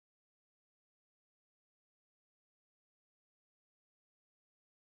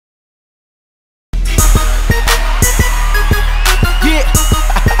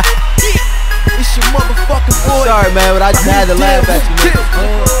sorry, man, but I just had to laugh at you, man.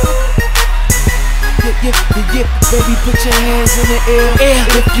 Yeah, baby, put your hands in the air.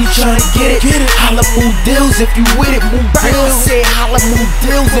 If you tryna get it, holla, move Dills. If you with it, move Dills. I said holla, move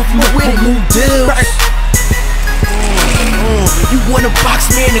Dills. If you with it, move Dills. You wanna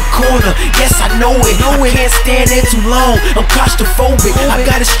box me in the corner? Yes, I know it. I can't stand there too long. I'm claustrophobic. I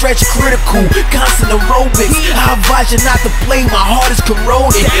gotta stretch critical, constant aerobics. I advise you not to play. My heart is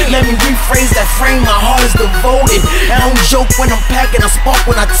corroded. Let me rephrase that frame. My heart is devoted. I don't joke when I'm packing. I spark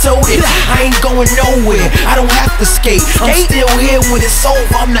when I told it. I ain't going nowhere. I don't have to skate. I'm still here when it's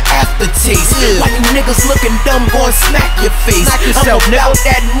over. I'm the aftertaste. Why you niggas looking dumb? Go and smack your face. I'm about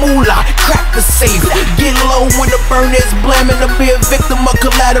that moolah. Crack the safe. Get low when the burn is blaming. To be a victim of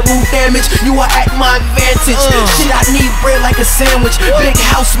collateral damage. You are at my advantage. Shit, I need bread like a sandwich. Big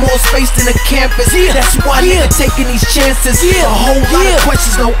house, more space than a campus. That's why nigga taking these chances. A whole lot of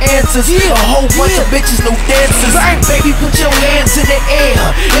questions, no answers. A whole bunch of bitches, no dancers. Baby, put your hands in the air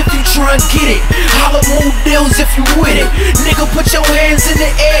if you try and get it. Holla, move Dills if you with it. Nigga, put your hands in the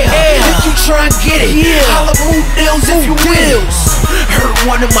air if you try and get it. Holla, move Dills if you with it. Heard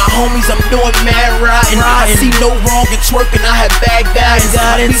one of my homies, I'm doing mad riding. I see no wrong in twerking, I have bad guidance.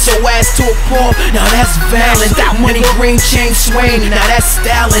 I beat your ass to a pulp, now that's violent. That money green chain swing, now that's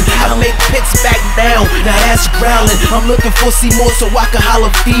styling. I make pits back down, now that's growling. I'm looking for more so I can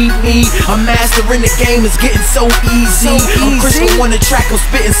holla feed me. I'm mastering the game, it's getting so easy. I'm Christian on the track, I'm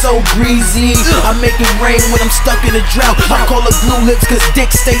spitting so greasy. I make it rain when I'm stuck in a drought. I call her glue lips cause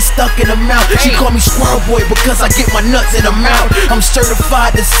dick stay stuck in the mouth. She call me Squirrel Boy because I get my nuts in the mouth. I'm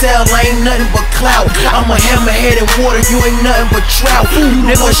certified to sell, I ain't nothing but clout. I'm a hammerhead in water, you ain't nothing but trout. You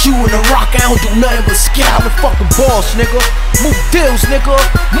know what, you in the rock, I don't do nothing but scout. I'm the fucking boss, nigga. Move Dills, nigga.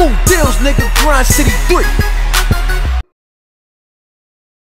 Move Dills, nigga. Grind City 3.